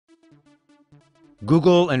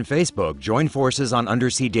Google and Facebook join forces on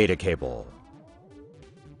undersea data cable.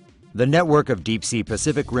 The network of deep-sea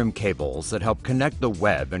Pacific Rim cables that help connect the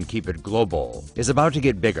web and keep it global is about to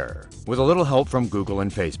get bigger, with a little help from Google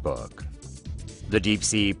and Facebook. The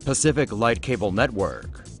deep-sea Pacific Light Cable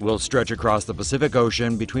Network will stretch across the Pacific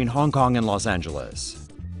Ocean between Hong Kong and Los Angeles.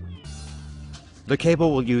 The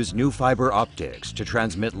cable will use new fiber optics to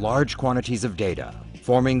transmit large quantities of data,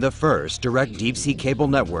 forming the first direct deep-sea cable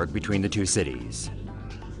network between the two cities.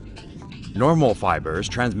 Normal fibers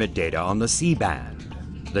transmit data on the C band.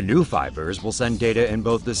 The new fibers will send data in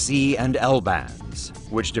both the C and L bands,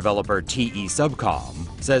 which developer TE Subcom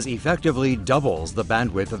says effectively doubles the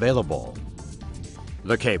bandwidth available.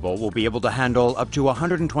 The cable will be able to handle up to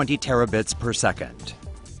 120 terabits per second.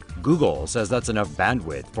 Google says that's enough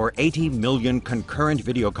bandwidth for 80 million concurrent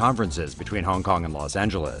video conferences between Hong Kong and Los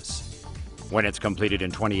Angeles. When it's completed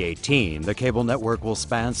in 2018, the cable network will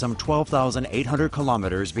span some 12,800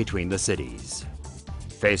 kilometers between the cities.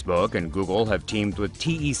 Facebook and Google have teamed with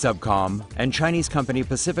TE Subcom and Chinese company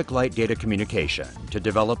Pacific Light Data Communication to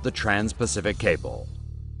develop the Trans-Pacific Cable.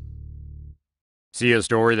 See a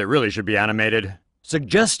story that really should be animated?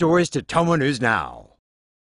 Suggest stories to TomoNews now.